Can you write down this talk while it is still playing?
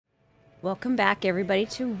Welcome back, everybody,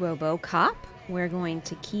 to RoboCop. We're going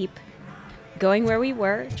to keep going where we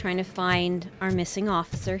were, trying to find our missing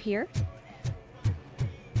officer here.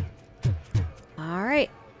 All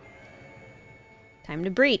right. Time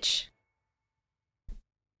to breach.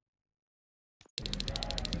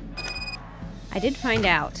 I did find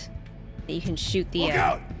out that you can shoot the... Look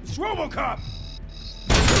out! It's RoboCop!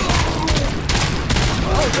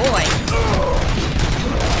 Oh, boy.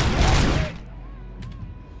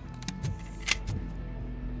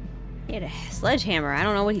 He had a sledgehammer. I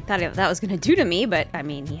don't know what he thought that was going to do to me, but, I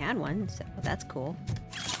mean, he had one, so that's cool.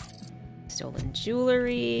 Stolen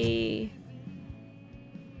jewelry.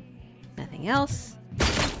 Nothing else.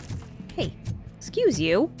 Hey, excuse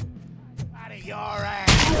you. Out of your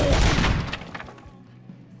ass!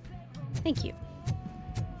 Thank you.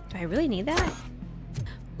 Do I really need that?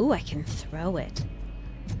 Ooh, I can throw it.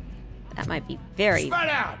 That might be very... Spread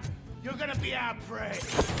out! You're gonna be our prey!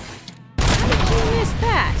 How did you miss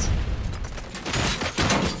that?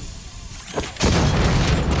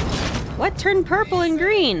 What turned purple and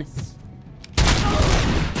green?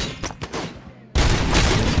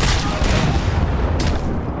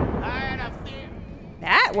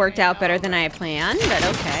 That worked out better than I had planned, but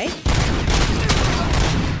okay.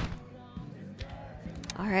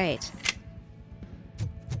 Alright.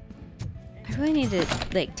 I really need to,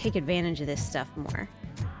 like, take advantage of this stuff more.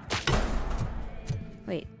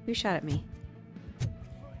 Wait, who shot at me?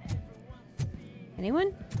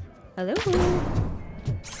 Anyone? Hello?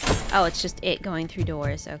 Oh, it's just it going through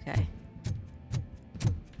doors. Okay.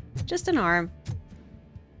 Just an arm.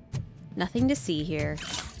 Nothing to see here.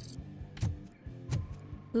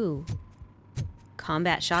 Ooh.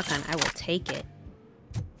 Combat shotgun. I will take it.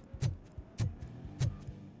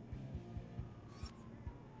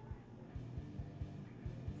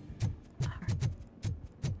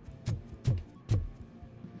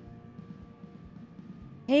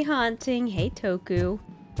 Hey, Haunting. Hey, Toku.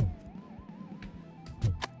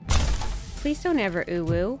 Please don't ever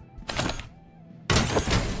ooh-woo.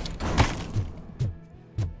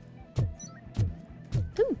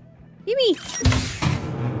 Ooh, gimme!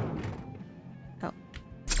 Oh.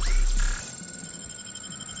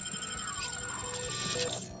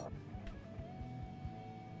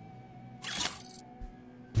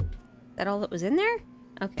 Is that all that was in there?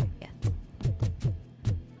 Okay, yeah.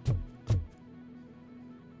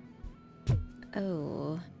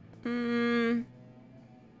 Oh.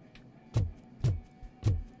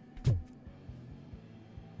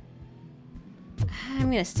 I'm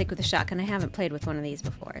gonna stick with the shotgun. I haven't played with one of these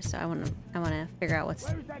before, so I wanna figure out what's...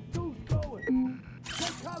 Where's that goose going?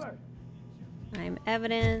 Take cover! I'm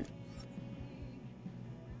evident.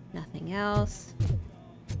 Nothing else.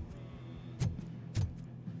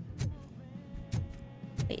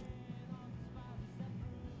 Wait.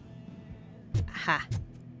 Aha.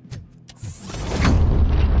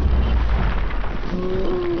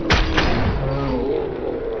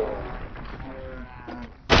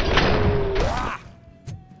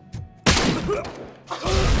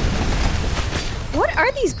 What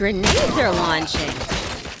are these grenades they're launching?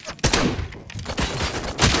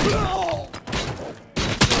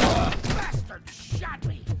 Bastard shot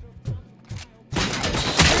me!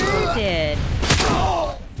 Sure did.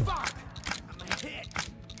 Oh, fuck! I'm hit!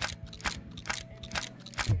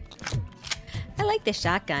 I like the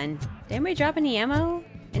shotgun. Did anybody drop any ammo?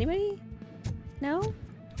 Anybody? No?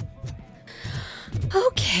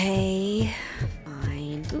 Okay.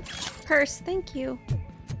 Fine. Oop, purse, thank you.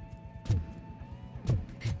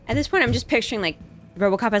 At this point, I'm just picturing, like,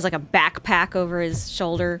 RoboCop has, like, a backpack over his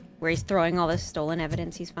shoulder where he's throwing all this stolen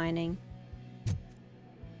evidence he's finding.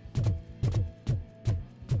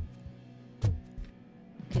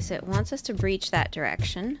 Okay, so it wants us to breach that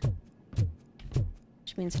direction.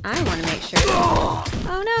 Which means I want to make sure...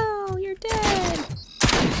 Oh no, you're dead!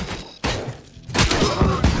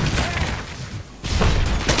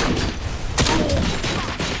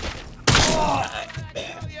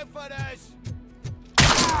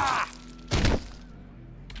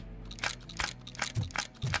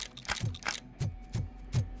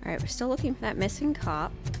 Alright, we're still looking for that missing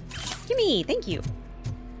cop. Gimme! Thank you!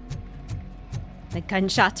 The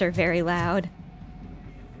gunshots are very loud.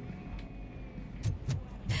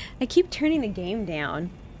 I keep turning the game down.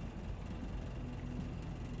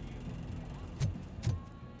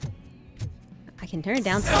 I can turn it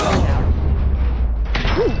down some more.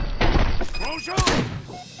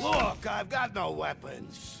 Look, I've got no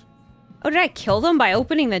weapons. Oh, did I kill them by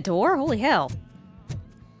opening the door? Holy hell.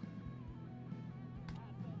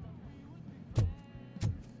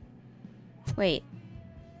 Wait.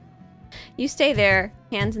 You stay there,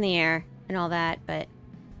 hands in the air, and all that, but...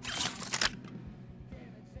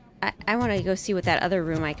 I want to go see what that other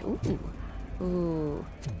room Ooh.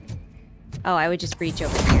 Oh, I would just breach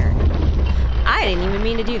over here. I didn't even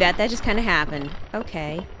mean to do that. That just kind of happened.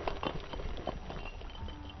 Okay.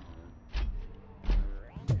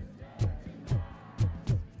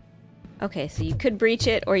 Okay, so you could breach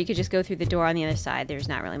it, or you could just go through the door on the other side. There's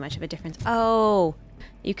not really much of a difference. Oh,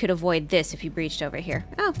 you could avoid this if you breached over here.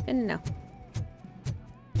 Oh, good to know.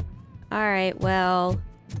 Alright, well...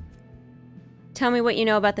 Tell me what you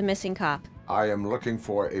know about the missing cop. I am looking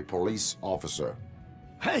for a police officer.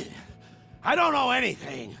 Hey, I don't know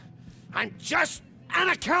anything. I'm just an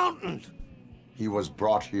accountant. He was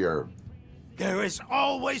brought here. There is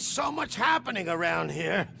always so much happening around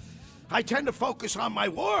here. I tend to focus on my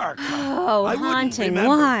work. Oh, I wouldn't haunting, remember.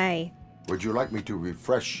 why? Would you like me to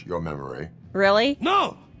refresh your memory? Really?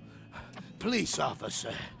 No! Police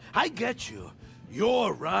officer, I get you.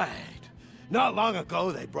 You're right. Not long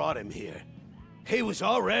ago they brought him here. He was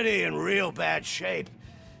already in real bad shape.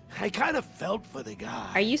 I kind of felt for the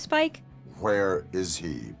guy. Are you Spike? Where is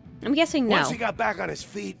he? I'm guessing no. Once he got back on his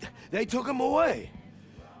feet, they took him away.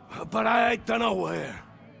 But I don't know where.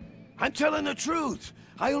 I'm telling the truth.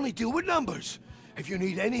 I only deal with numbers. If you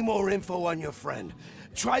need any more info on your friend,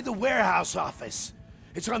 try the warehouse office.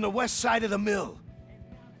 It's on the west side of the mill.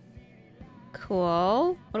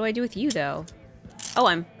 Cool. What do I do with you, though? Oh,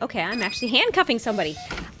 I'm actually handcuffing somebody.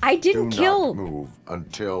 I didn't Do kill... not move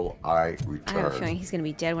until I I return. have a feeling he's gonna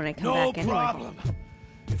be dead when I come No back anyway. problem.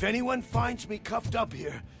 If anyone finds me cuffed up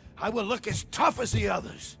here, I will look as tough as the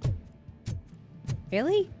others.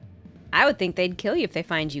 Really? I would think they'd kill you if they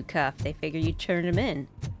find you cuffed. They figure you'd turn them in.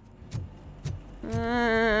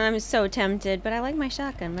 I'm so tempted, but I like my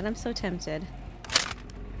shotgun, but I'm so tempted.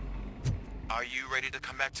 Are you ready to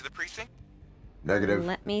come back to the precinct? Negative.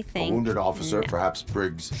 Let me think. A wounded officer, No. perhaps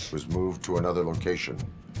Briggs, was moved to another location.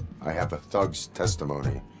 I have a thug's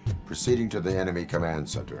testimony. Proceeding to the enemy command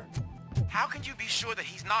center. How can you be sure that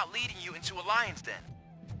he's not leading you into a lion's den?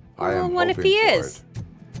 I am what if hoping he for is? it.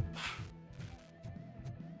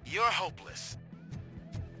 You're hopeless.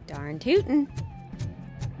 Darn tootin'.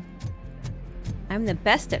 I'm the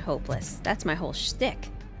best at hopeless. That's my whole shtick.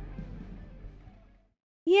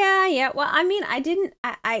 Yeah. Well, I mean,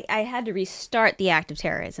 I had to restart the act of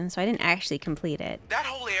terrorism, so I didn't actually complete it. That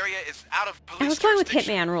whole area is out of police I was going with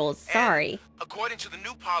jurisdiction. Hitman rules. And Sorry. according to the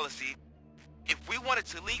new policy, if we wanted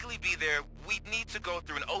to legally be there, we'd need to go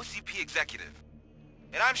through an OCP executive.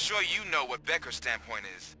 And I'm sure you know what Becker's standpoint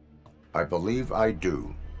is. I believe I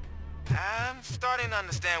do. I'm starting to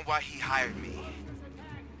understand why he hired me.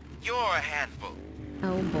 You're a handful.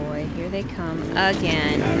 Oh boy, here they come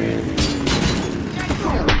again.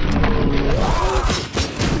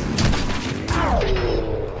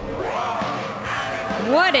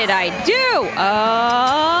 What did I do?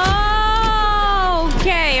 Oh,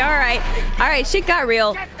 okay, all right. All right, shit got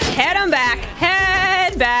real. Head on back.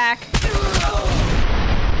 Head back.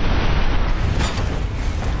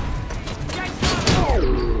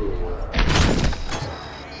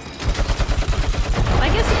 Well, I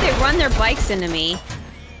guess if they run their bikes into me.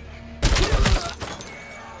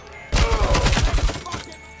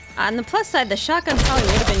 On the plus side, the shotgun probably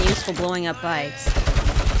would have been useful blowing up bikes.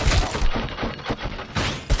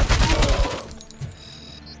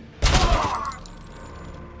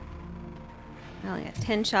 I only got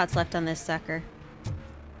 10 shots left on this sucker.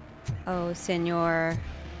 Oh, senor.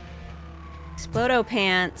 Explodo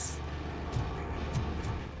pants.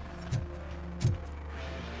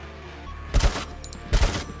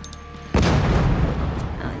 I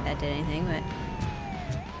don't think that did anything, but...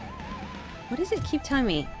 What does it keep telling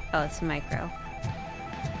me? Oh, it's micro.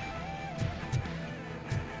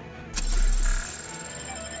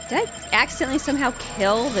 Did I accidentally somehow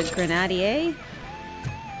kill the grenadier?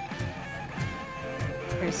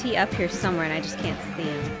 Or is he up here somewhere and I just can't see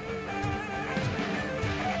him?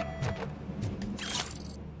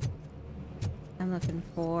 I'm looking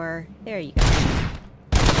for... There you go.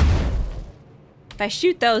 If I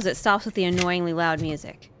shoot those, it stops with the annoyingly loud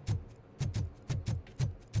music.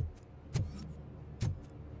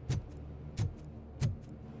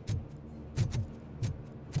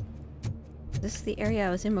 This is the area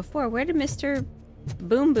I was in before. Where did Mr.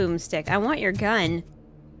 Boom Boom stick? I want your gun.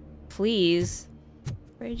 Please.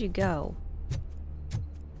 Where did you go?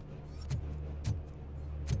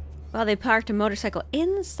 Well, they parked a motorcycle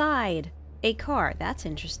inside a car. That's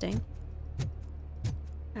interesting.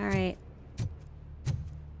 Alright.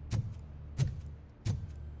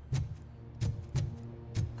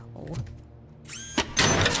 Oh.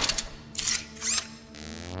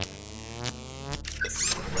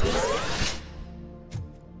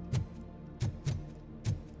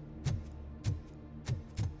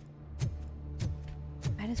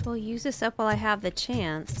 Might as well use this up while I have the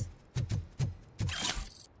chance.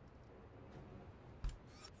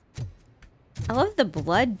 I love the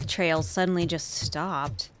blood trails suddenly just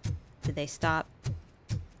stopped. Did they stop?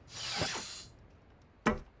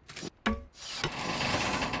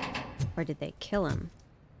 Or did they kill him?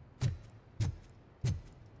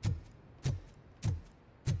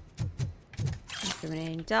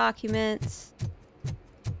 Incriminating documents.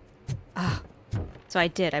 Ah, so I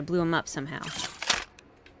did. I blew him up somehow.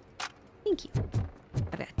 Thank you.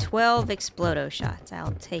 I've got 12 Explodo shots.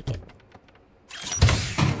 I'll take it.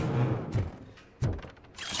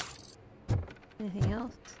 Anything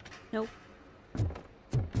else? Nope.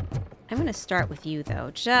 I'm gonna start with you, though,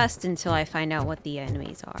 just until I find out what the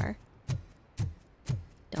enemies are.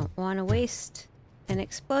 Don't want to waste an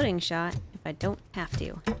exploding shot if I don't have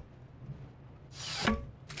to.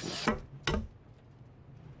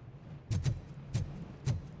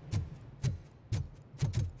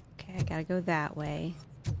 Okay, I gotta go that way.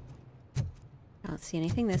 I don't see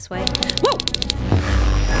anything this way. Whoa!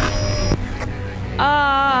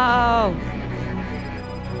 Oh!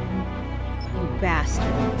 You bastard.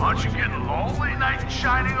 Aren't you getting lonely, knight in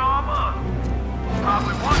shining armor?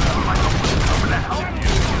 Probably wonder why no one's coming to help you.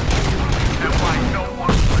 And why no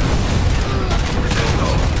one will.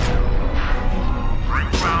 Bring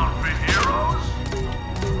ground for heroes?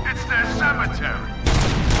 It's their cemetery.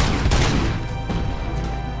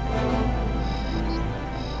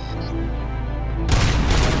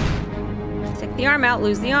 Stick the arm out,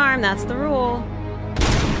 lose the arm. That's the rule.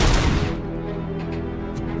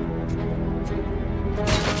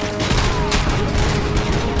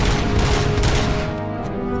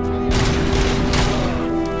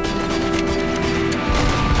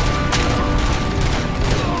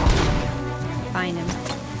 Find him.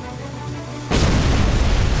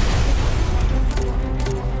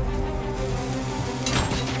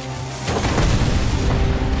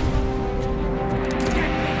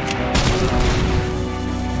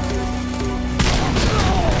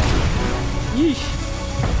 Yeesh.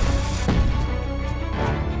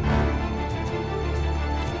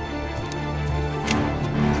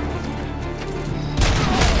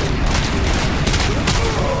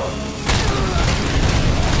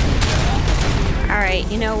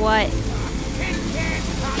 Alright, you know what?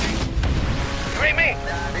 You ain't me.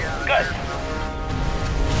 Good.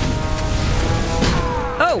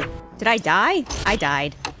 Oh! Did I die? I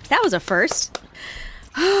died. That was a first.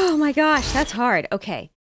 Oh my gosh, that's hard.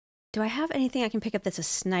 Okay. Do I have anything I can pick up that's a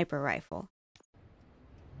sniper rifle?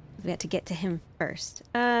 We've got to get to him first.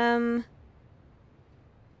 Now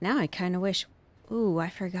I kind of wish... Ooh, I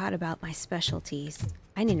forgot about my specialties.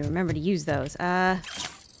 I need to remember to use those. I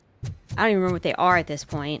don't even remember what they are at this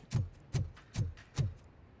point.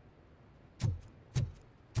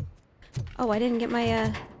 Oh, I didn't get my,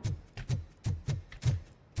 I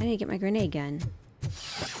didn't get my grenade gun.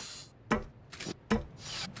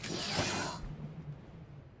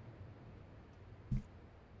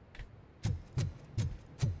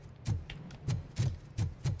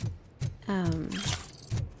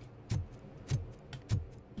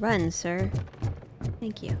 Run, sir.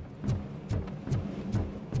 Thank you.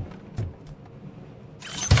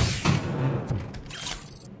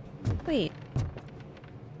 Wait.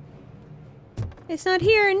 It's not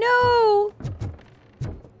here! No!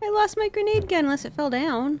 I lost my grenade gun unless it fell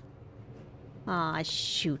down. Aw,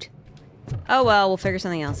 shoot. Oh well, we'll figure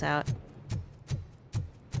something else out.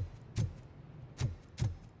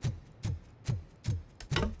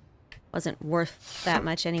 Wasn't worth that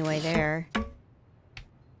much anyway there.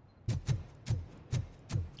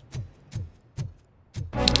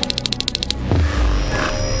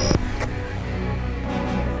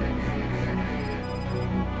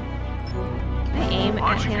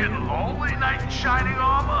 Aren't you getting lonely, knight in shining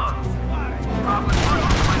armor? Probably wonder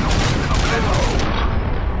why no one's coming to help.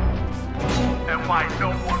 And why no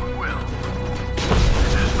one will.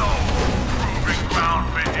 This is no proving ground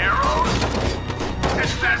for heroes.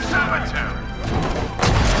 It's their cemetery.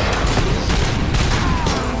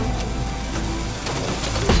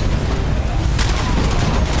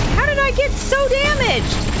 How did I get so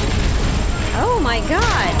damaged? Oh my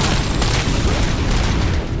god.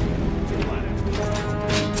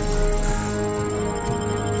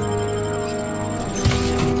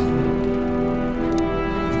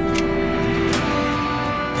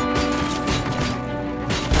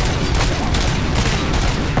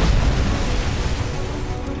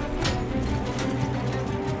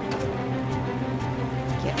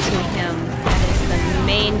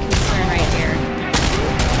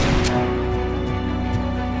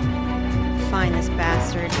 Find this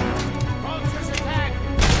bastard.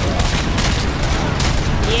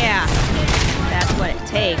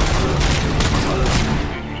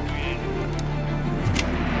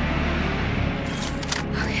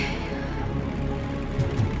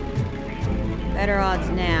 Better odds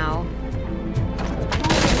now.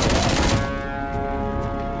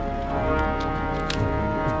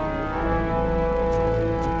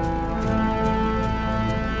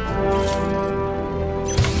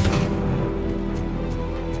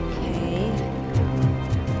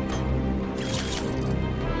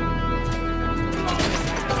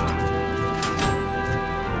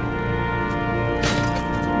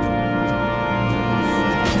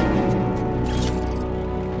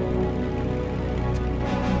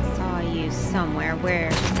 Somewhere.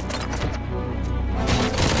 Where?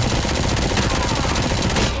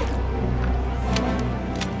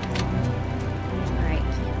 Alright.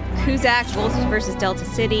 Cusack versus Delta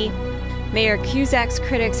City. Mayor Cusack's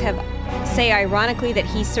critics say ironically that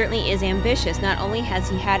he certainly is ambitious. Not only has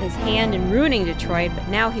he had his hand in ruining Detroit, but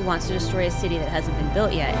now he wants to destroy a city that hasn't been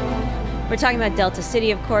built yet. We're talking about Delta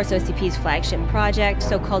City, of course, OCP's flagship project,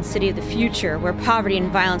 so-called City of the Future, where poverty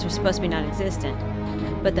and violence are supposed to be non-existent.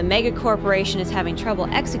 But the mega corporation is having trouble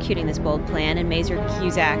executing this bold plan, and Mayor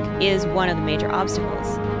Cusack is one of the major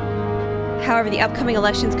obstacles. However, the upcoming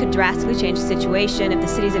elections could drastically change the situation if the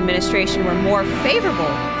city's administration were more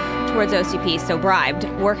favorable towards OCP, so bribed.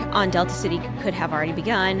 Work on Delta City could have already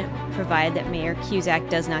begun, provided that Mayor Cusack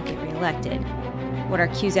does not get reelected. What are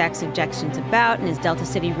Cusack's objections about, and is Delta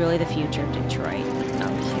City really the future of Detroit?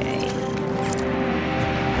 Okay.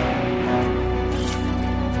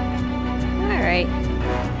 Alright.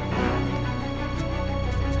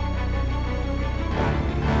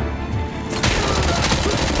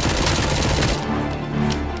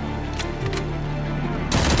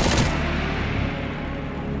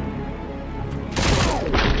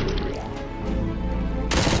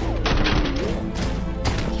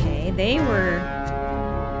 They were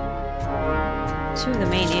two of the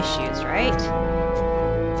main issues, right?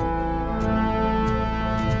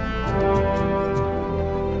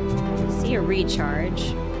 I see a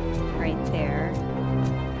recharge right there.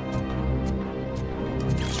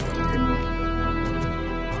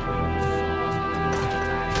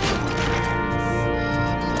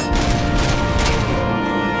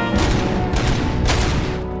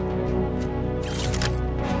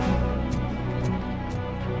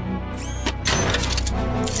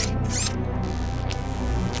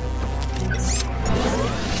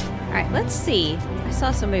 Let's see. I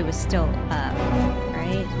saw somebody was still up,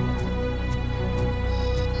 right?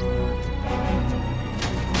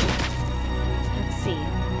 Let's see.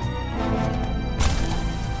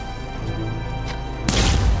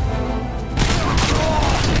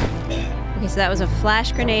 Okay, so that was a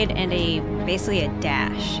flash grenade and basically a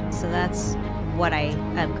dash. So that's what I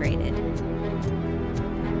upgraded.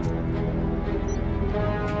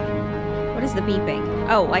 What is the beeping?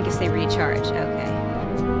 Oh, I guess they recharge. Okay.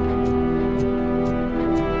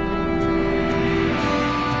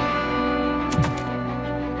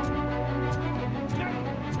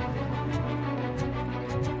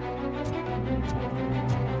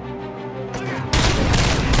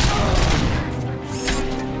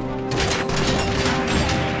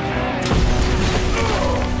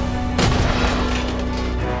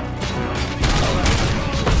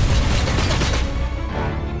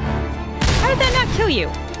 You.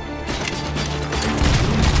 It's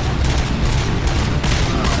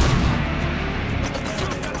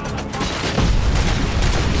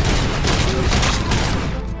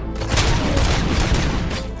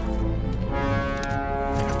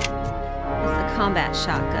the combat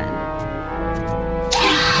shotgun.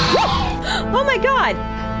 Oh my god!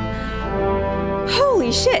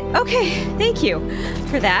 Holy shit! Okay, thank you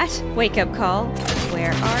for that wake-up call.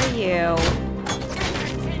 Where are you?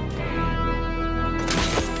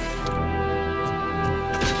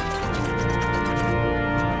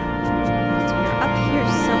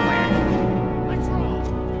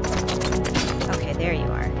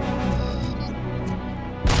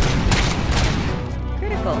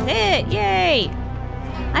 Hit! Yay!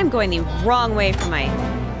 I'm going the wrong way for my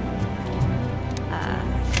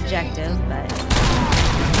objective, but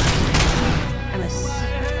I'm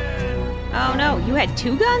oh no, you had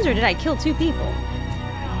two guns, or did I kill two people?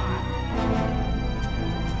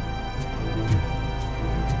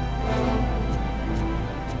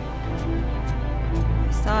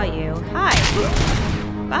 I saw you. Hi!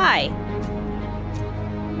 Bye!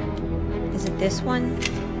 Is it this one?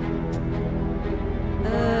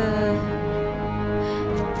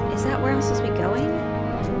 Is that where I'm supposed to be going?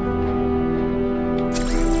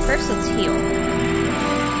 First, let's heal.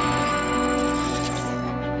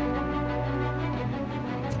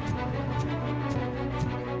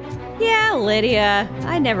 Yeah, Lydia.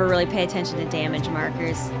 I never really pay attention to damage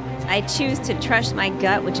markers. I choose to trust my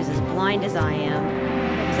gut, which is as blind as I am.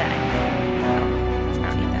 What was that? Oh.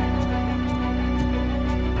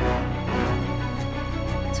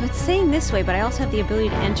 saying this way, but I also have the ability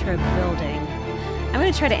to enter a building. I'm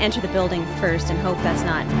going to try to enter the building first and hope that's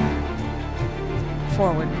not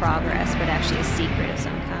forward progress, but actually a secret of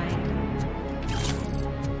some kind.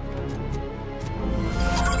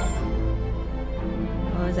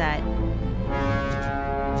 What was that?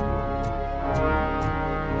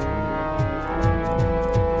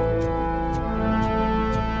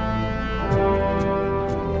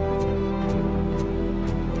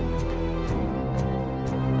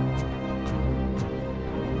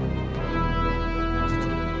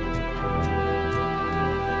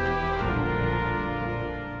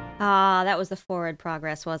 Ah, that was the forward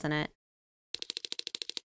progress, wasn't it?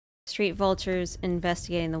 Street vultures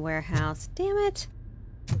investigating the warehouse. Damn it.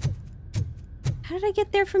 How did I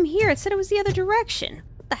get there from here? It said it was the other direction.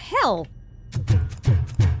 What the hell?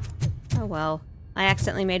 Oh well. I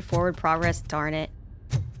accidentally made forward progress, darn it.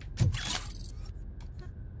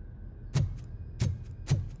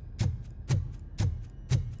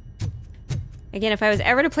 Again, if I was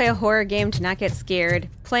ever to play a horror game to not get scared,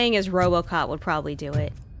 playing as RoboCop would probably do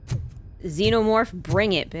it. Xenomorph,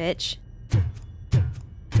 bring it, bitch.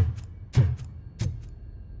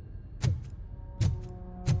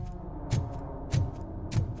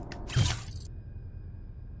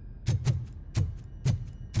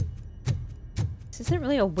 This isn't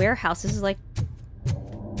really a warehouse, this is like...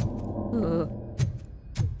 Ooh.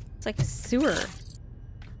 It's like a sewer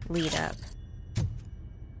lead up.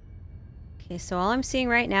 Okay, so all I'm seeing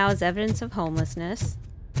right now is evidence of homelessness.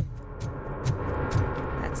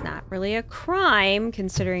 That's not really a crime,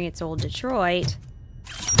 considering it's old Detroit.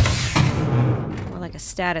 More like a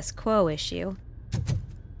status quo issue.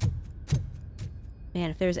 Man,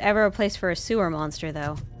 if there's ever a place for a sewer monster,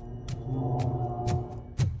 though.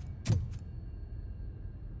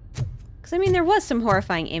 Because, I mean, there was some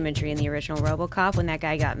horrifying imagery in the original RoboCop when that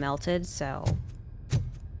guy got melted, so...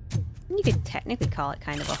 You could technically call it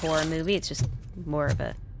kind of a horror movie, it's just more of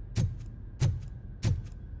a...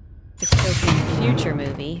 dystopian future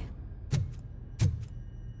movie.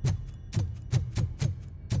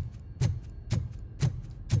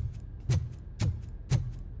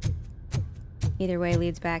 Either way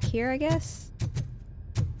leads back here, I guess?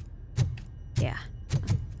 Yeah.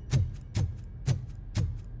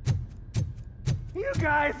 You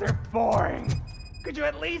guys are boring. Could you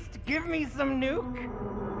at least give me some nuke?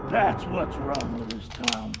 That's what's wrong with this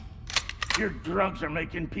town. Your drugs are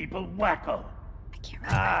making people wacko. I can't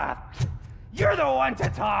remember. You're the one to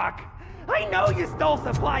talk. I know you stole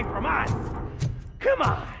supply from us. Come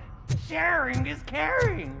on. Sharing is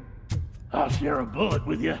caring. I'll share a bullet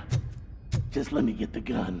with you. Just let me get the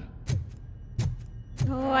gun.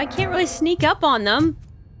 Oh, I can't really sneak up on them.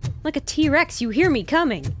 Like a T-Rex, you hear me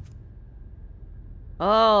coming.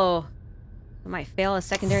 Oh. I might fail a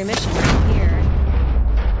secondary mission right here.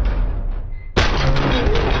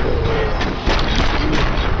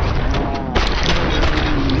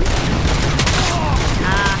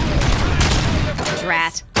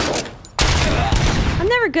 Drat. I'm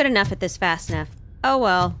never good enough at this fast enough. Oh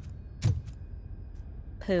well.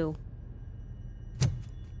 Pooh.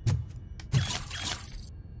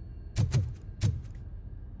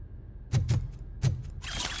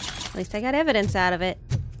 At least I got evidence out of it.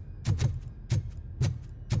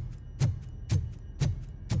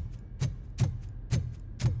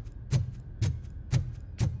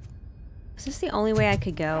 Is this the only way I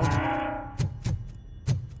could go?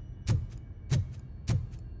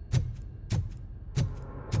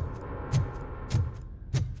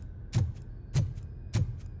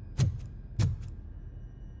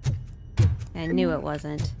 I knew it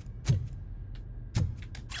wasn't.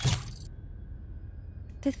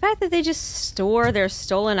 The fact that they just store their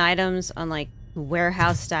stolen items on, like,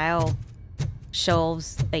 warehouse-style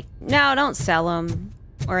shelves. Like, no, don't sell them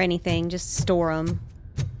or anything. Just store them.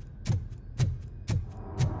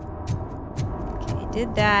 Okay,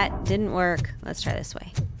 did that. Didn't work. Let's try this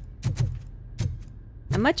way.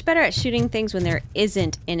 I'm much better at shooting things when there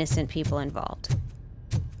isn't innocent people involved.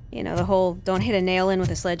 You know, the whole don't hit a nail in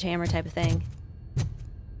with a sledgehammer type of thing.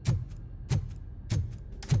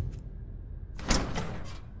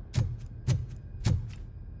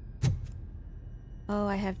 Oh,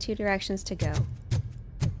 I have 2 directions to go.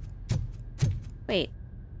 Wait.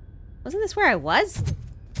 Wasn't this where I was?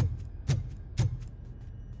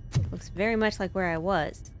 Looks very much like where I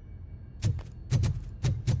was.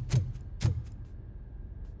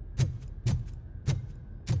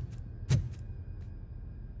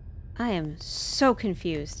 I am so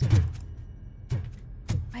confused.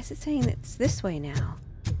 Why is it saying that it's this way now?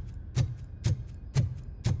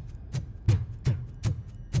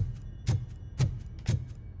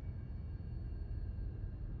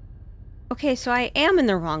 Okay, so I am in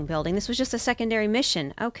the wrong building. This was just a secondary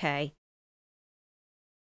mission. Okay.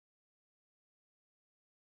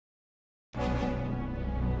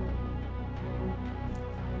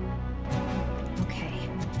 Okay.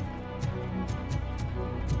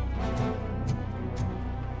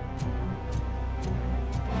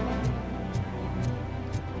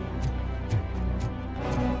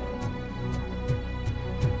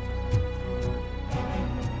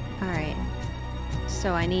 Alright.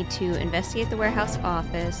 So I need to investigate the warehouse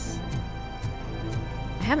office.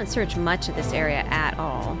 I haven't searched much of this area at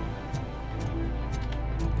all.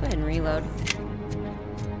 Go ahead and reload.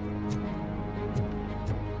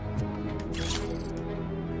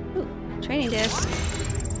 Ooh, training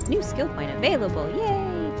disc. New skill point available. Yay!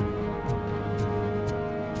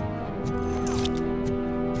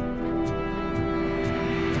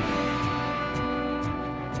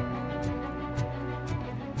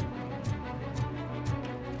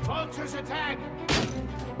 Vultures attack!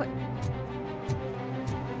 What?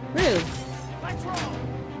 Rude. Let's roll!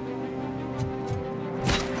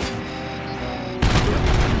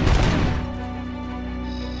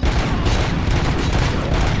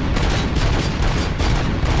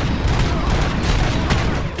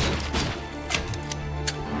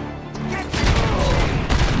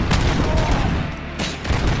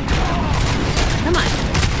 Come on.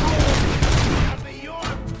 I'll be your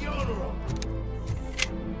funeral!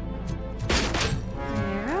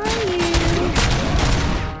 Where are you?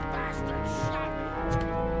 Bastard shot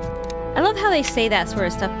me! I love how they say that sort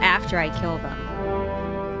of stuff after I kill them.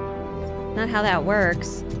 Not how that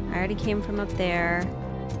works. I already came from up there.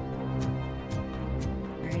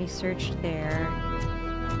 I already searched there.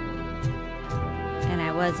 And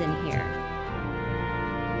I was in here.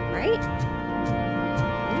 Right?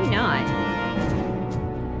 Maybe not.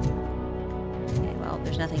 Okay, well,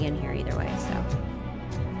 there's nothing in here either way, so.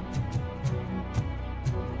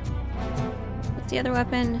 What's the other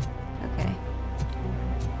weapon? Okay.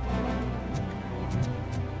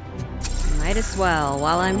 Might as well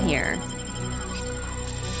while I'm here.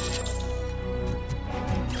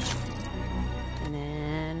 And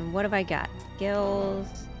then what have I got? Skills.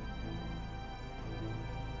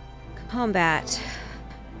 Combat.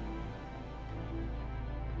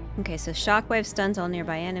 Okay, so shockwave stuns all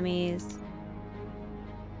nearby enemies.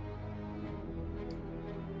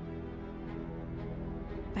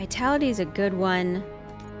 Vitality is a good one.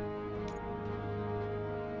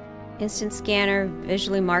 Instant scanner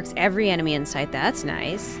visually marks every enemy in sight. That's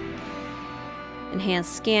nice.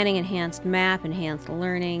 Enhanced scanning, enhanced map, enhanced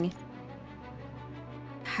learning.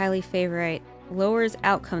 Highly favorite. Lowers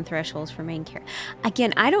outcome thresholds for main character.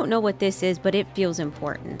 Again, I don't know what this is, but it feels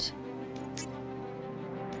important.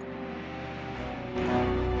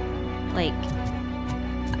 Like,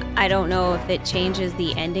 I don't know if it changes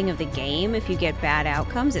the ending of the game if you get bad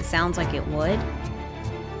outcomes. It sounds like it would.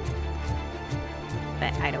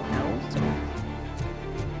 But I don't know, so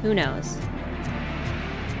who knows?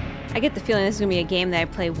 I get the feeling this is going to be a game that I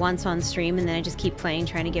play once on stream and then I just keep playing,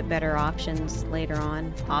 trying to get better options later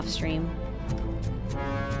on, off stream.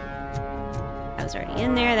 I was already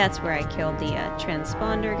in there. That's where I killed the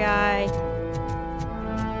transponder guy.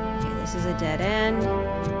 Okay, this is a dead end.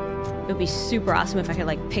 It would be super awesome if I could,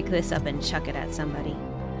 like, pick this up and chuck it at somebody.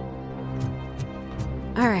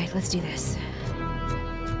 Alright, let's do this.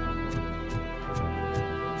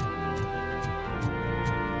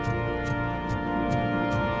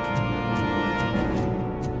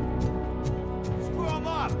 Screw 'em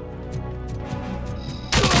up!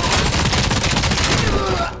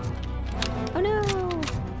 Oh no!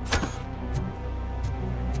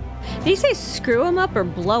 Did he say screw him up or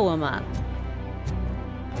blow him up?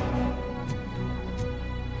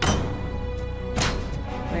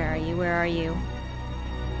 Where are you? Where are you?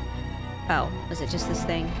 Oh, was it just this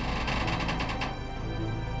thing?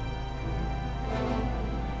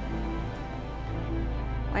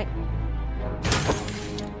 What?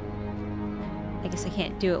 I guess I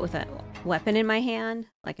can't do it with a weapon in my hand,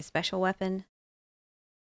 like a special weapon.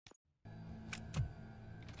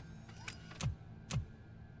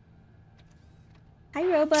 Hi,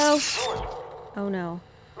 Robo. Oh no.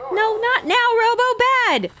 No, not now, Robo!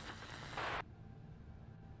 Bad!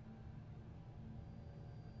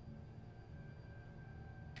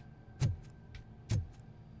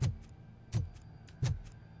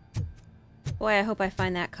 Boy, I hope I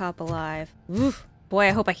find that cop alive. Oof. Boy,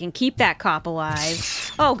 I hope I can keep that cop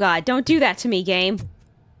alive. Oh god, don't do that to me, game.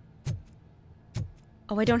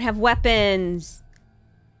 Oh, I don't have weapons.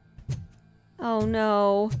 Oh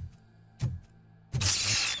no.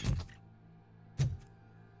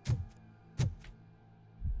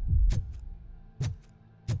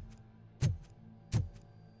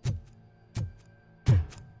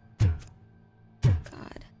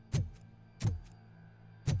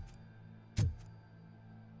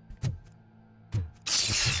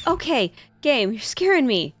 Okay, game, you're scaring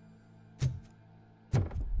me.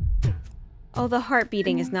 Oh, the heart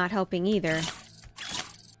beating is not helping either.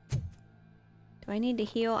 Do I need to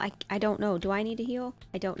heal? I don't know. Do I need to heal?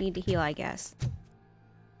 I don't need to heal, I guess.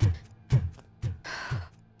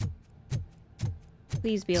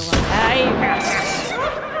 Please be alive.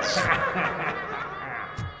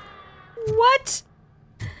 What?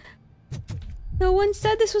 No one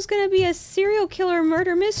said this was gonna be a serial killer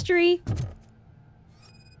murder mystery.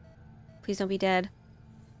 Please don't be dead.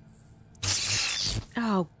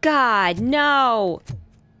 Oh, God, no!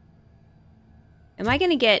 Am I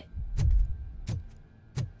gonna get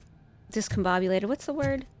discombobulated? What's the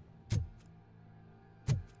word?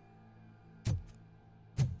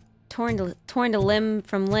 Torn to limb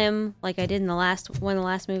from limb, like I did in the last one of the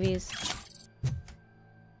last movies.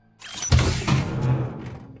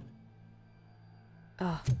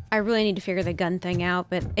 Oh, I really need to figure the gun thing out,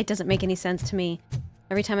 but it doesn't make any sense to me.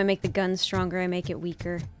 Every time I make the gun stronger, I make it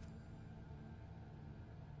weaker. It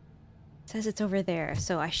says it's over there,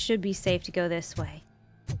 so I should be safe to go this way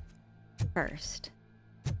first.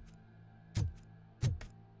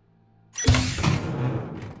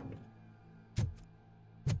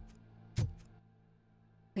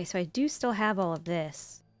 Okay, so I do still have all of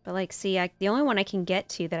this. But, like, see, the only one I can get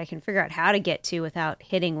to that I can figure out how to get to without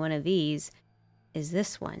hitting one of these is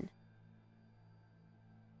this one.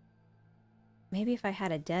 Maybe if I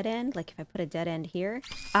had a dead end, like if I put a dead end here.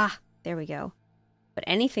 Ah, there we go. But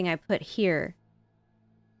anything I put here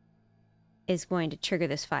is going to trigger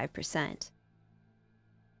this 5%.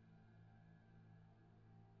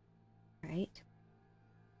 Right?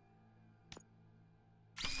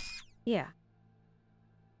 Yeah.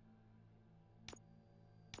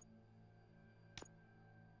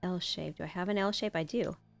 L shape. Do I have an L shape? I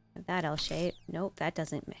do. I have that L shape. Nope, that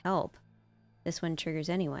doesn't help. This one triggers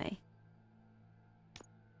anyway.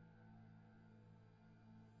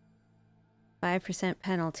 5%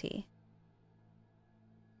 penalty.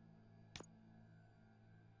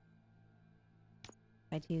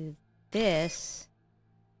 If I do this,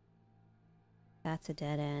 that's a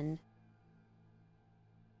dead end.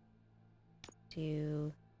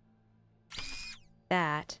 Do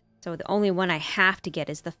that. So the only one I have to get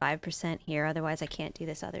is the 5% here, otherwise I can't do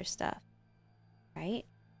this other stuff. Right?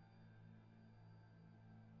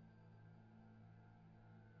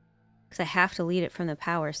 Because I have to lead it from the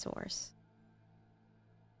power source.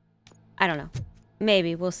 I don't know.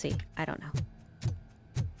 Maybe. We'll see. I don't know.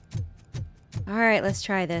 Alright, let's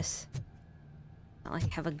try this. Not like I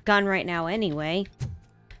have a gun right now anyway.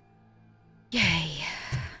 Yay.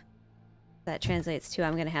 That translates to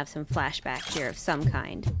I'm going to have some flashback here of some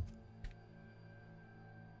kind.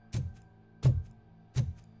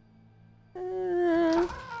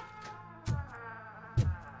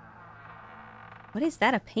 What is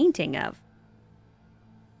that a painting of?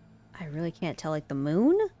 I really can't tell. Like the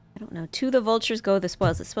moon? I don't know. To the vultures go the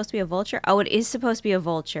spoils. It's supposed to be a vulture? Oh, it is supposed to be a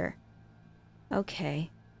vulture. Okay.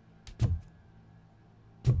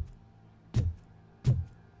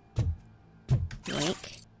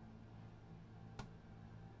 Blink.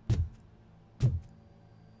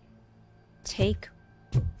 Take.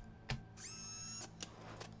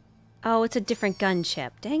 Oh, it's a different gun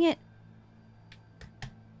chip. Dang it.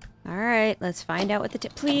 Alright, let's find out what the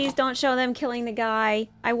please don't show them killing the guy.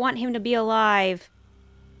 I want him to be alive.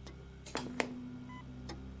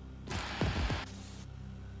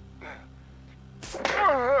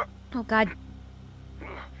 Oh god.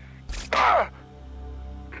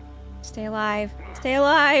 Stay alive. Stay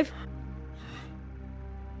alive.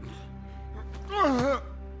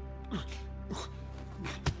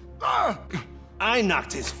 I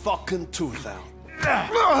knocked his fucking tooth out.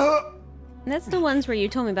 And that's the ones where you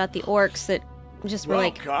told me about the orcs that just were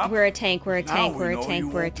like, Cop, we're a tank, we're a tank, we're a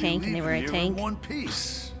tank, we're a tank, and they were a tank. In one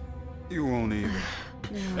piece. You won't even.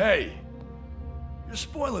 No. Hey, you're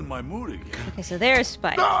spoiling my mood again. Okay, so there's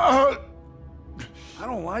Spike. I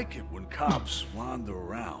don't like it when cops wander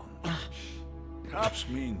around. Cops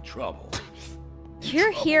mean trouble.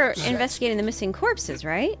 You're here investigating the missing corpses,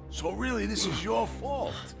 right? So really, this is your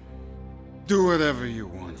fault. Do whatever you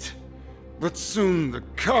want. But soon the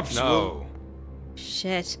cops will...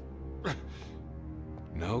 Shit.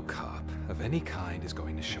 No cop of any kind is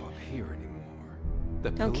going to show up here anymore.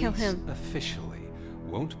 The Don't kill police him. officially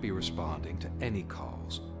won't be responding to any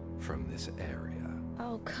calls from this area.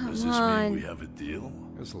 Oh, come Does this on. mean we have a deal?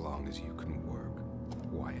 As long as you can work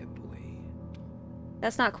quietly.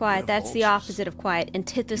 That's not quiet. Yeah, That's the folks. opposite of quiet.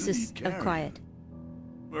 Antithesis You need of Karen. quiet.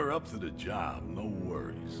 We're up to the job, no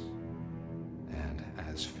worries. And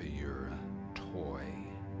as for your toy,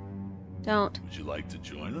 Don't. Would you like to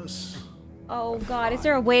join us? Oh god, is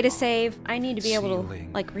there a way to save? I need to be able to,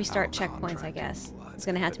 Sealing like, restart our checkpoints, I contract in guess. blood, It's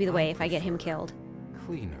gonna have to be the but way I if I get him prefer killed.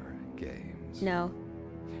 Cleaner games. No.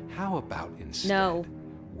 How about instead No.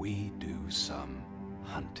 we do some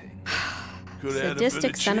hunting? Could add a Sadistic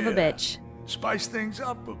bit of son of a cheer. bitch. Spice things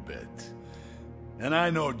up a bit. And I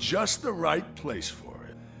know just the right place for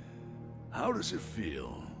it. How does it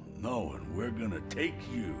feel knowing we're gonna take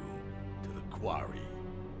you to the quarry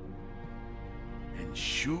and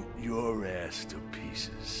shoot your ass to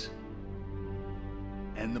pieces?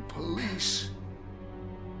 And the police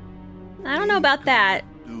I don't know about that.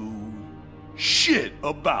 do shit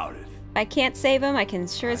about it. If I can't save him, I can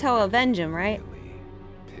sure as hell avenge him, right? Really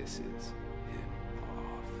pisses him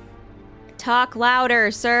off. Talk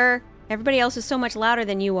louder, sir. Everybody else is so much louder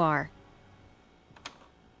than you are.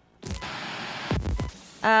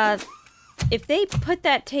 If they put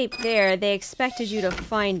that tape there, they expected you to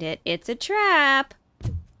find it. It's a trap.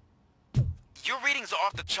 Your readings are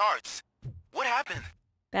off the charts. What happened?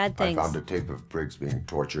 Bad I things. found a tape of Briggs being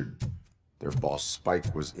tortured. Their boss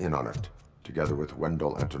Spike was in on it, together with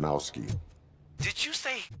Wendell Antonowski. Did you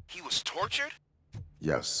say he was tortured?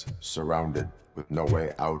 Yes, surrounded, with no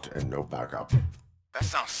way out and no backup. That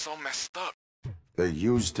sounds so messed up. They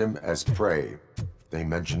used him as prey. They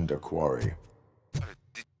mentioned a quarry.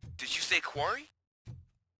 Did you say quarry?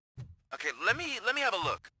 Okay, let me have a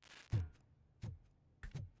look.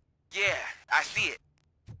 Yeah, I see it.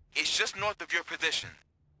 It's just north of your position.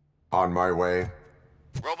 On my way.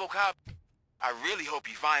 RoboCop, I really hope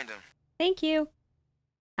you find him. Thank you.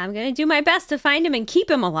 I'm gonna do my best to find him and keep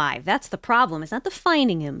him alive. That's the problem. It's not the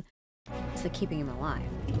finding him. It's the keeping him alive.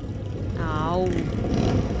 Oh.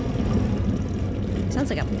 Sounds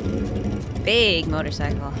like a big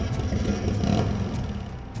motorcycle.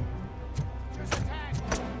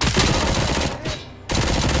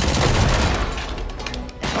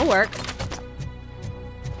 That'll work.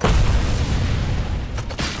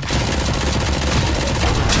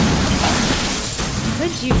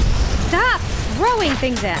 Could you stop throwing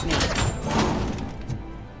things at me?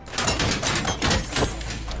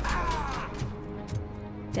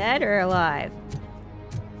 Dead or alive?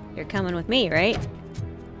 You're coming with me, right?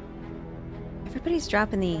 Everybody's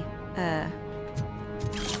dropping the,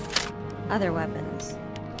 other weapons.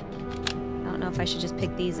 I don't know if I should just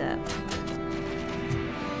pick these up.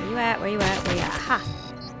 Where you at? Where you at? Where you at? Ha!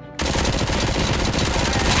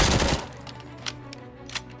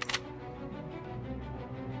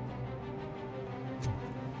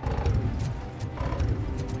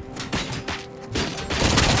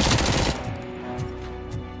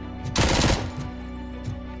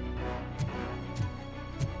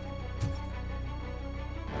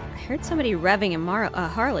 I heard somebody revving a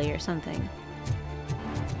Harley or something.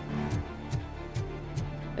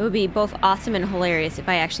 It would be both awesome and hilarious if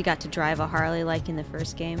I actually got to drive a Harley like in the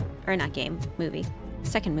first game. Or not game, movie.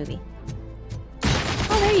 Second movie.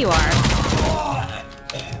 Oh, there you are.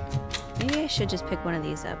 Maybe I should just pick one of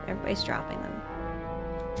these up. Everybody's dropping them.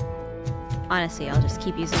 Honestly, I'll just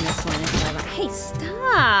keep using this one until I... Hey,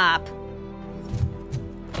 stop!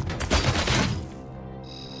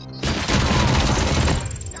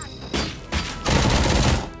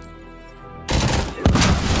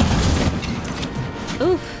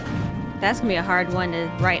 Oof. That's gonna be a hard one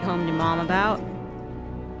to write home to Mom about.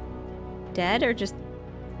 Dead or just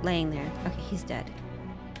laying there? Okay, he's dead.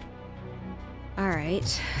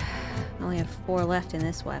 Alright. I only have 4 left in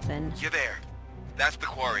this weapon. You're there. That's the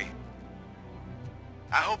quarry.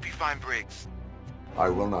 I hope you find Briggs. I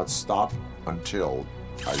will not stop until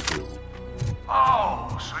I do.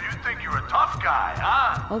 Oh, so you think you're a tough guy,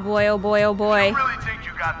 huh? Oh boy, oh boy, oh boy. You really think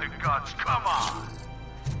you got the guts? Come on.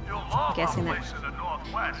 You'll love Guessing our that- place in the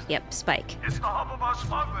Northwest. Yep, Spike. It's the hub of our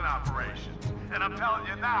smuggling operations. And I'm telling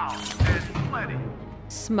you now, there's plenty.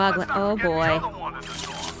 Smuggling. Let's not Oh forget boy. the other one in the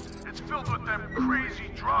north. It's filled with them crazy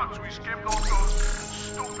drugs we skimmed off those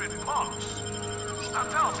stupid punks. Now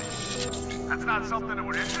tell me, that's not something that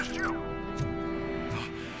would interest you?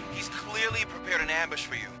 He's clearly prepared an ambush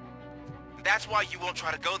for you. That's why you won't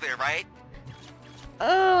try to go there, right?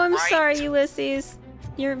 Oh, I'm Right. sorry, Ulysses.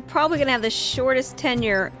 You're probably gonna have the shortest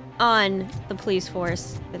tenure on the police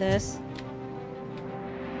force for this.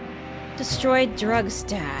 Destroyed drug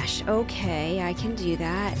stash. Okay, I can do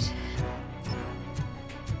that.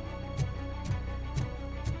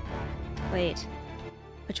 Wait.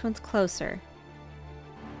 Which one's closer?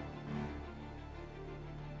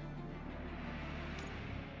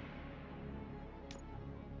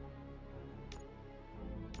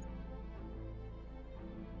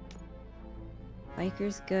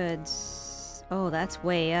 Biker's Goods. Oh, that's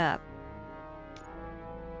way up.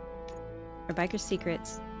 Or Biker's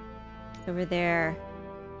Secrets. Over there.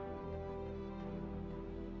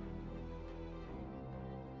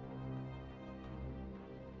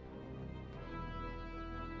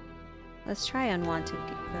 Let's try unwanted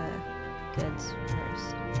goods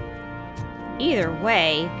first. Either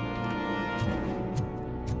way,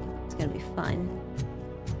 it's gonna be fun.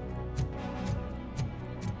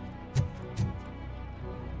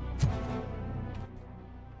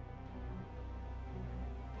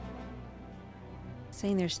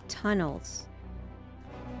 Saying there's tunnels.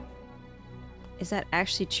 Is that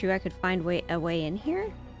actually true? I could find a way in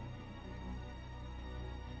here?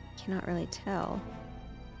 Cannot really tell.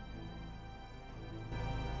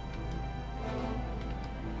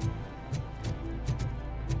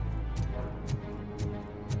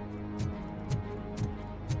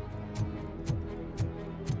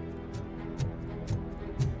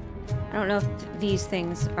 I don't know if these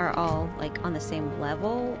things are all like on the same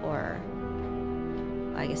level or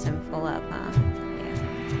I guess I'm full up, huh? Yeah.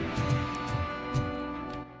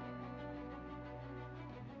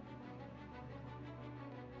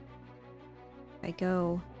 If I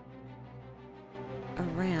go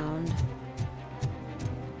around.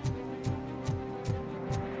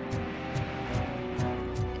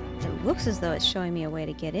 It looks as though it's showing me a way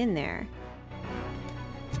to get in there.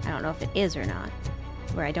 I don't know if it is or not.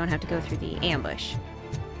 Where I don't have to go through the ambush.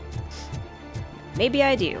 Maybe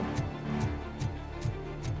I do.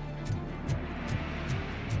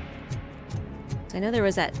 So I know there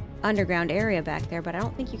was that underground area back there, but I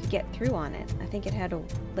don't think you could get through on it. I think it had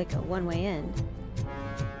like a one-way in.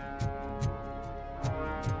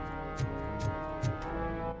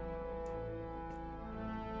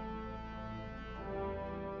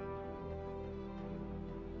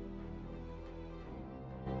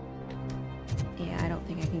 Yeah, I don't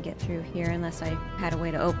think I can get through here unless I had a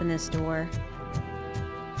way to open this door.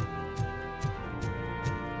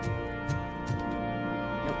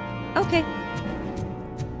 Nope. Okay.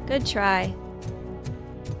 Good try.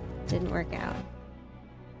 Didn't work out.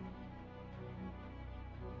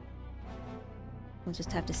 We'll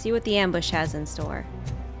just have to see what the ambush has in store.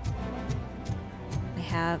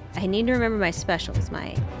 I need to remember my specials,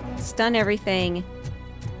 my stun everything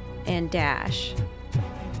and dash.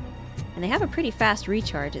 And they have a pretty fast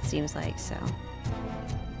recharge, it seems like, so.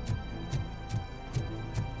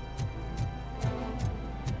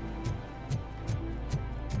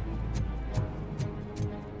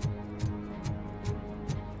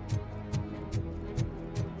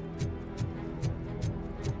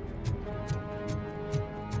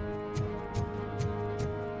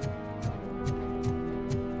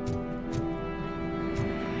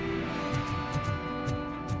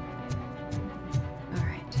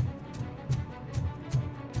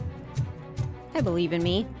 I believe in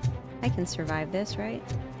me. I can survive this, right?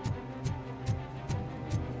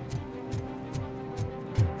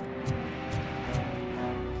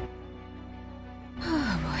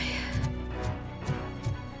 Oh boy.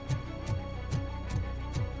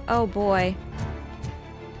 Oh boy.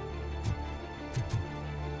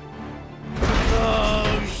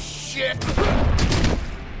 Oh shit!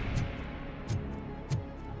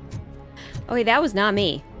 Oh wait, that was not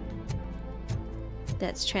me.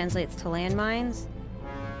 That translates to landmines.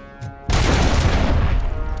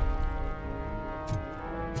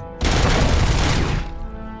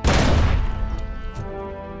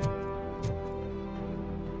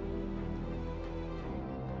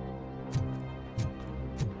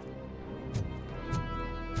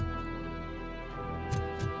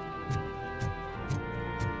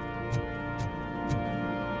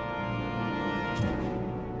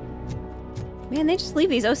 Man, they just leave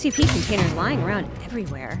these OCP containers lying around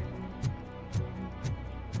everywhere.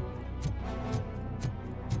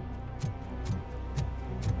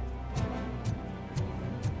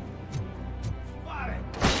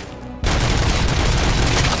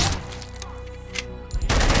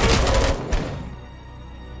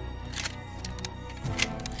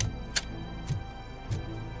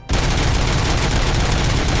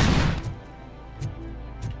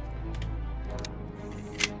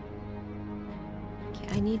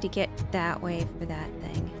 I need to get that way for that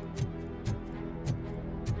thing.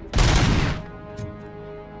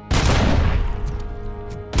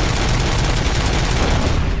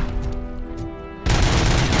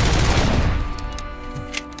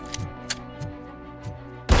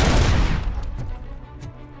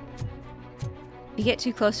 If you get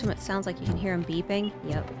too close to him, it sounds like you can hear him beeping.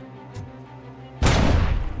 Yep.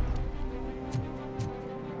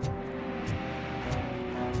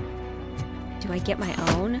 Do I get my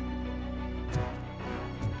own?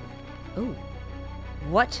 Ooh.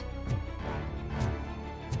 What?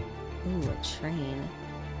 Ooh, a train.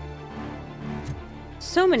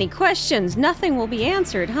 So many questions, nothing will be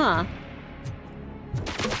answered, huh?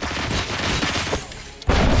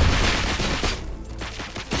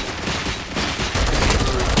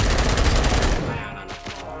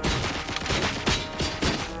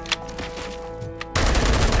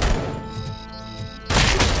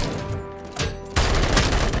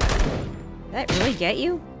 Did that really get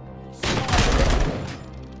you?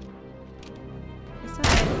 It's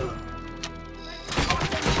alright.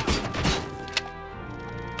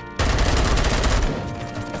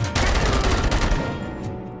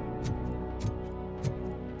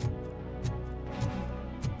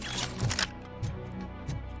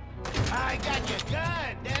 I got you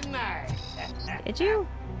good, didn't I? Did you?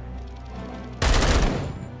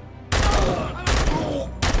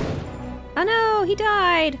 Oh no, he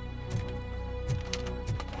died!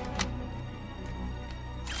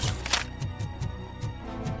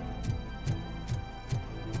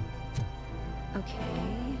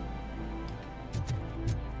 Okay.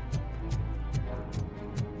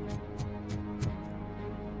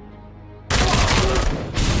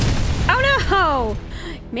 Oh no!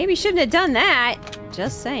 Maybe shouldn't have done that.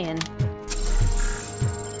 Just saying.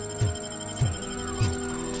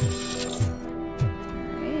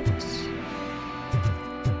 Alright.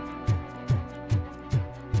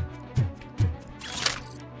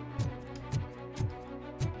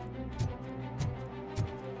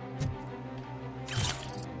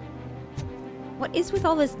 What is with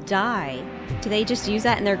all this dye? Do they just use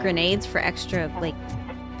that in their grenades for extra, like,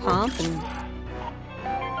 pump and...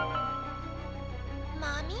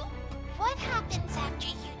 Mommy, what happens after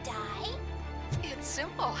you die? It's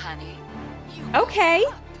simple, honey. You Okay.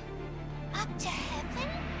 go Up to heaven?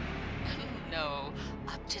 up. No,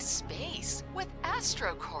 up to space with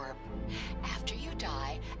AstroCorp. After you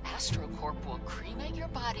die, AstroCorp will cremate your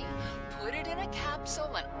body, put it in a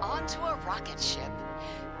capsule and onto a rocket ship.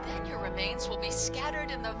 Then your remains will be scattered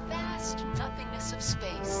in the vast nothingness of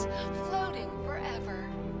space, floating forever.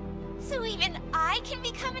 So even I can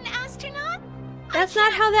become an astronaut? That's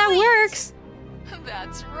not how that works!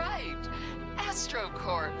 That's right.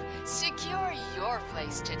 AstroCorp. Secure your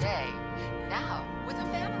place today. Now with a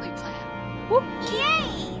family plan. Whoop.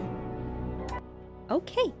 Yay!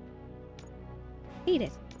 Okay. Eat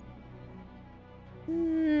it.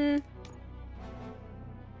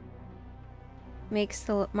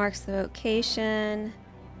 Marks the location.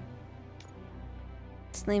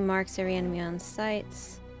 Instantly marks every enemy on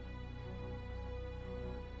sights.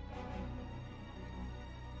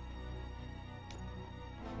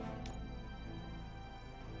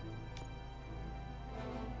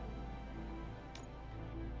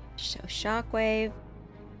 Show shockwave.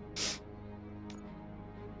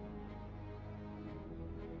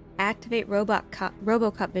 Activate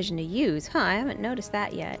RoboCop vision to use. Huh, I haven't noticed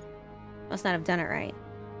that yet. Must not have done it right.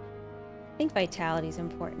 I think vitality's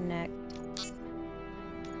important next.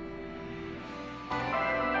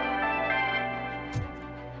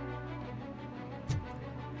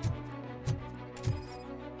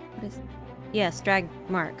 What is... Yes, drag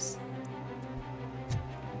marks.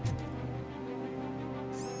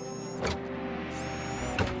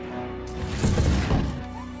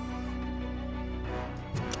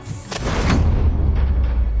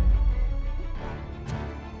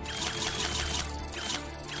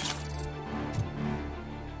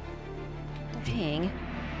 Dang.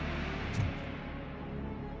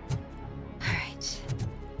 Alright.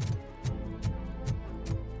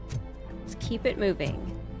 Let's keep it moving.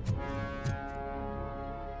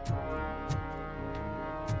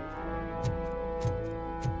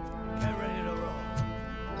 Get ready to roll.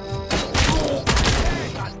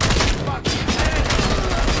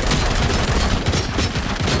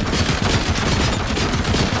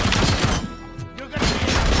 You're gonna be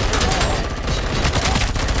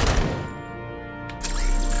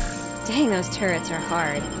Dang, those turrets are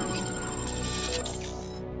hard.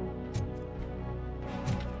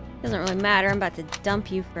 Doesn't really matter, I'm about to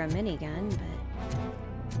dump you for a minigun, but...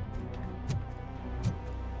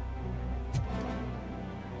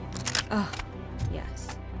 Oh,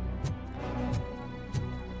 yes.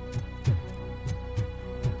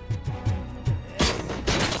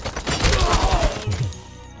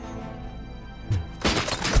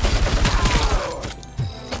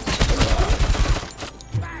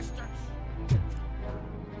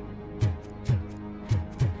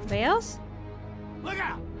 Anybody else? Look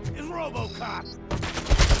out! It's RoboCop!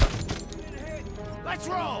 Let's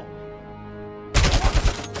roll!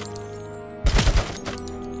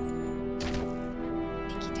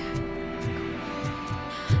 Thank you, Dad.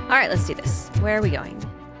 Alright, let's do this. Where are we going?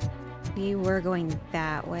 We were going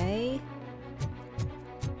that way.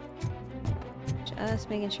 Just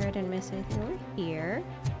making sure I didn't miss anything over here.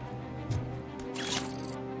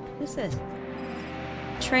 What's this?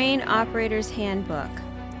 Train Operator's Handbook.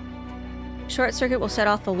 Short circuit will set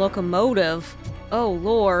off the locomotive. Oh,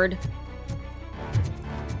 Lord.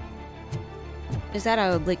 Is that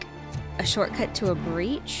a shortcut to a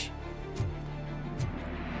breach?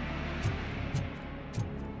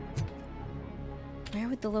 Where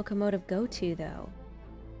would the locomotive go to, though?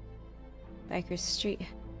 Bikers Street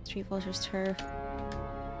Vultures Turf.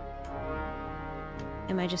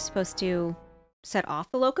 Am I just supposed to set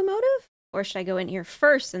off the locomotive? Or should I go in here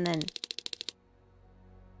first and then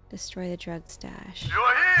destroy the drug stash? You're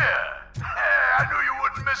here! Hey, I knew you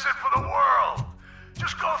wouldn't miss it for the world!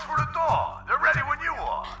 Just go through the door. They're ready when you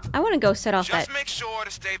are. I want to go set off Just that... make sure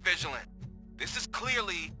to stay vigilant. This is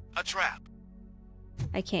clearly a trap.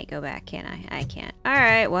 I can't go back, can I? I can't.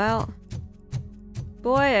 Alright, well...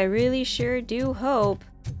 Boy, I really sure do hope.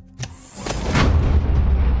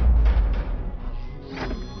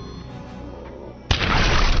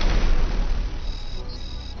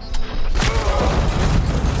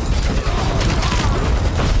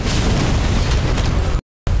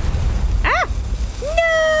 Ah!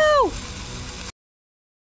 No!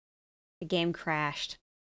 The game crashed.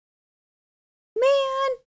 Man!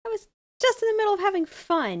 I was just in the middle of having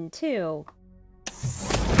fun, too.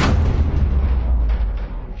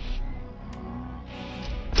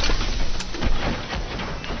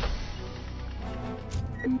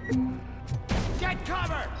 Get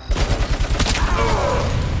cover!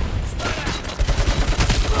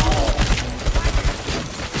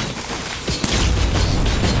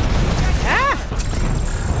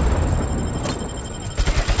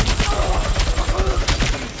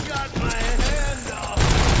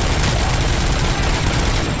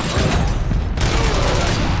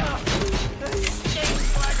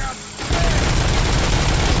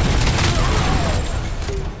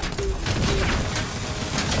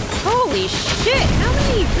 Holy shit! How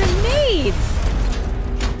many grenades?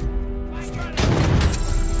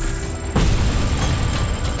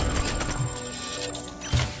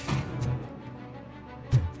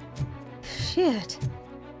 Shit.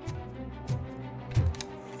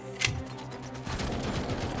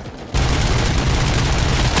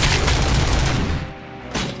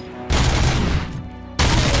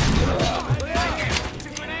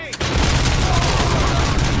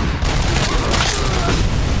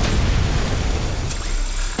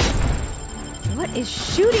 What is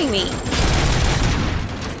shooting me?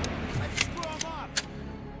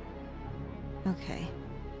 Okay.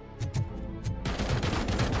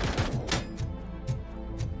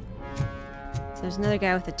 So there's another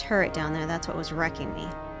guy with a turret down there. That's what was wrecking me.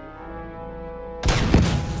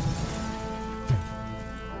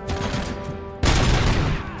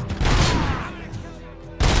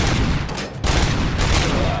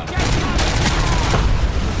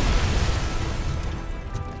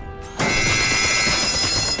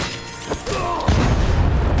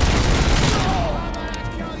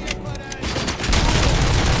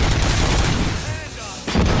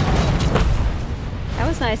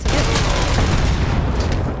 Nice of it.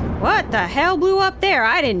 What the hell blew up there?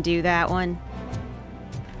 I didn't do that one.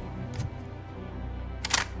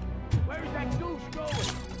 Where is that douche going?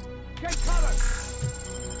 Get cover!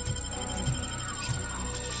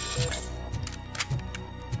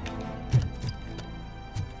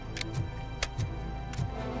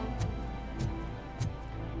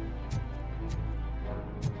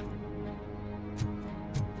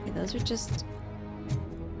 Okay, those are just...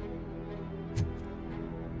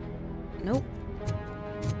 Nope.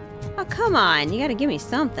 Oh, come on. You gotta give me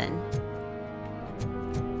something.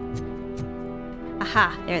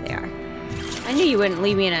 Aha, there they are. I knew you wouldn't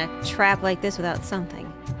leave me in a trap like this without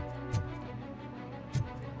something.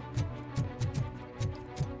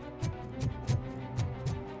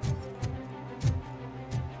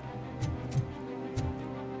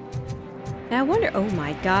 Now I wonder... Oh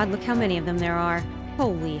my god, look how many of them there are.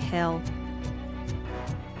 Holy hell.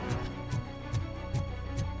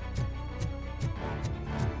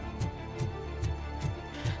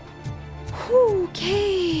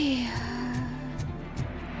 Okay.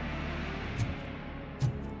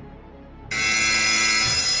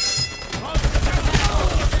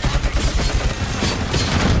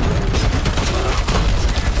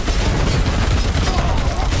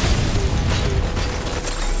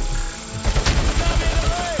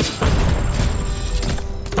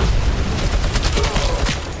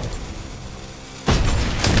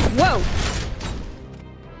 Whoa.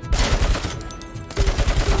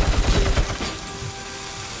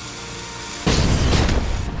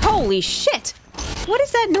 Holy shit! What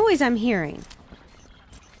is that noise I'm hearing?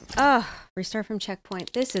 Ugh, Restart from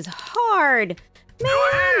checkpoint. This is hard! Man!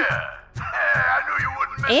 I knew you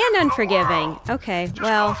wouldn't miss And it for the unforgiving. world. Okay, Just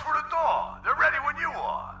well... close for the door. They're ready when you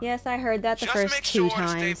are. Yes, I heard that the Just first make 2 sure to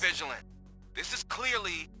stay times. vigilant. This is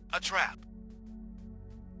clearly a trap.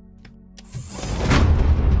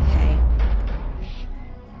 Okay.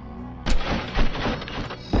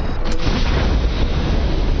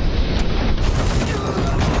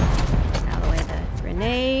 Out of the way, the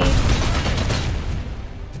grenade.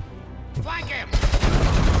 Flank him!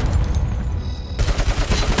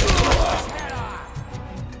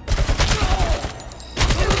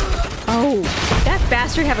 Oh, did that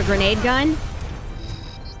bastard have a grenade gun?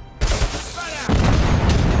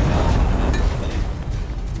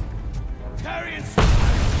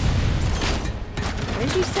 What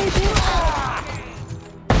did you say, bitch?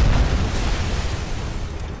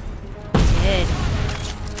 Did.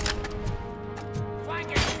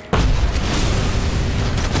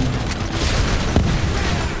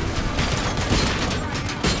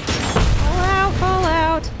 Fall out, fall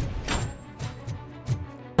out.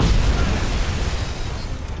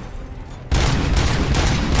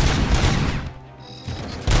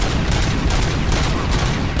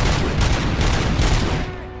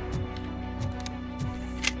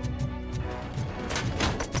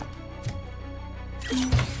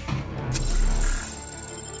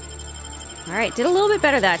 All right, did a little bit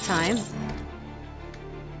better that time.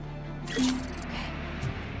 Okay.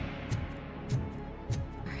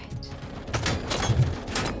 All right.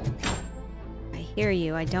 I hear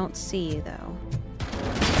you. I don't see you, though.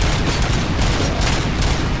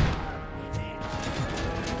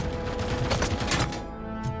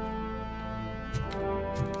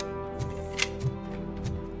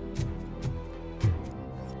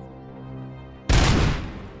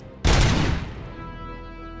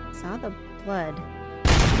 Saw the blood.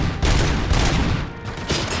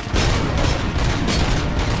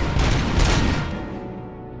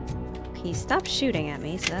 He stopped shooting at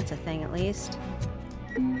me, so that's a thing at least.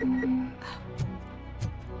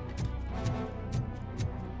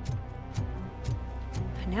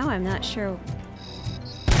 Now I'm not sure.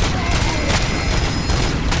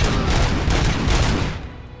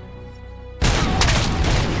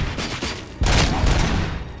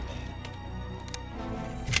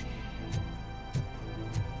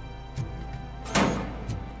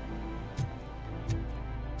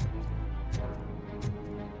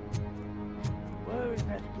 Where is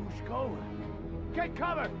that douche going? Get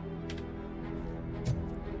cover!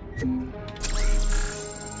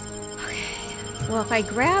 Well, if I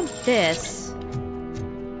grab this,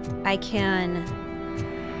 I can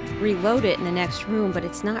reload it in the next room, but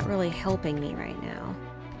it's not really helping me right now.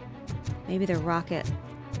 Maybe the rocket...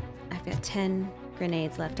 I've got 10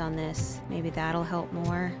 grenades left on this. Maybe that'll help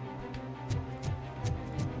more.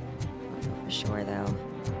 I don't know for sure, though.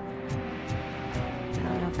 I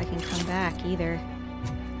don't know if I can come back, either.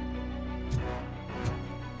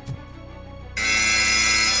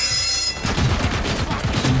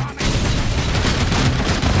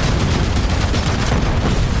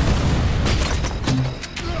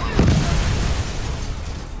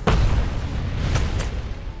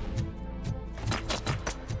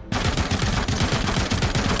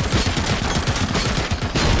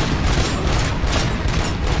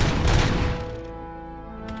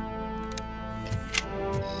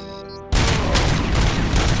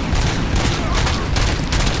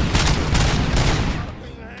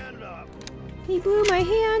 He blew my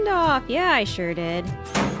hand off! Yeah, I sure did.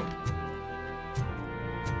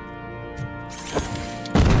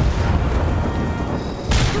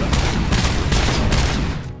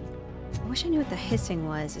 I wish I knew what the hissing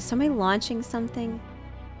was. Is somebody launching something?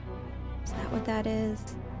 Is that what that is?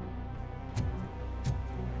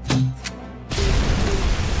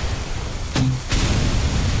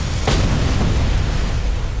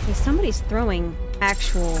 Okay, somebody's throwing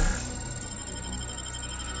actual...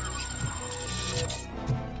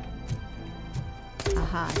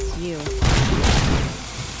 Aha, it's you.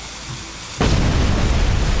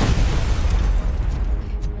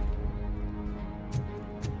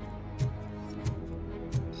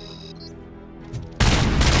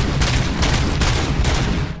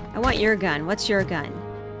 I want your gun. What's your gun?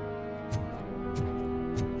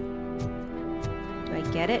 Do I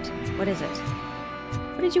get it? What is it?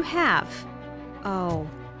 What did you have? Oh.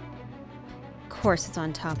 Of course it's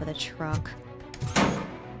on top of the truck.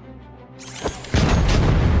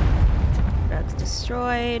 Drugs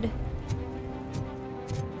destroyed.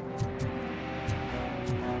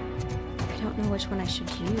 I don't know which one I should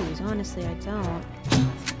use. Honestly, I don't.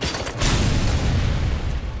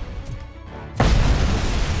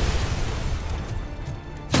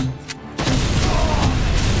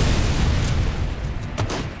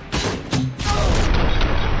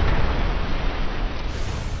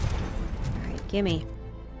 Gimme.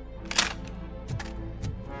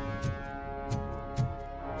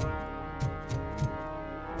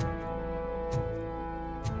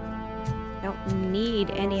 Don't need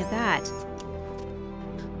any of that.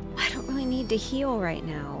 I don't really need to heal right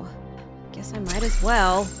now. Guess I might as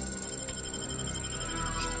well.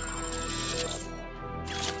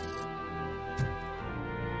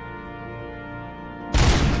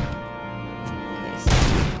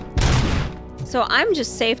 So I'm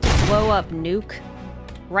just safe to blow up Nuke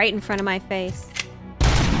right in front of my face.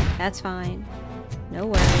 That's fine. No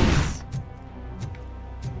worries.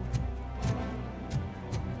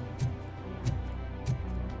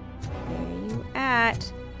 Where you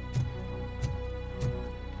at?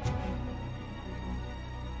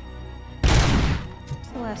 What's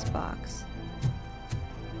the last box?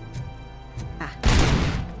 Ah.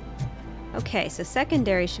 Okay, so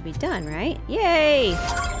secondary should be done, right? Yay!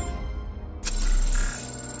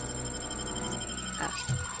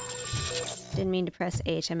 Didn't mean to press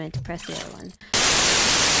H, I meant to press the other one.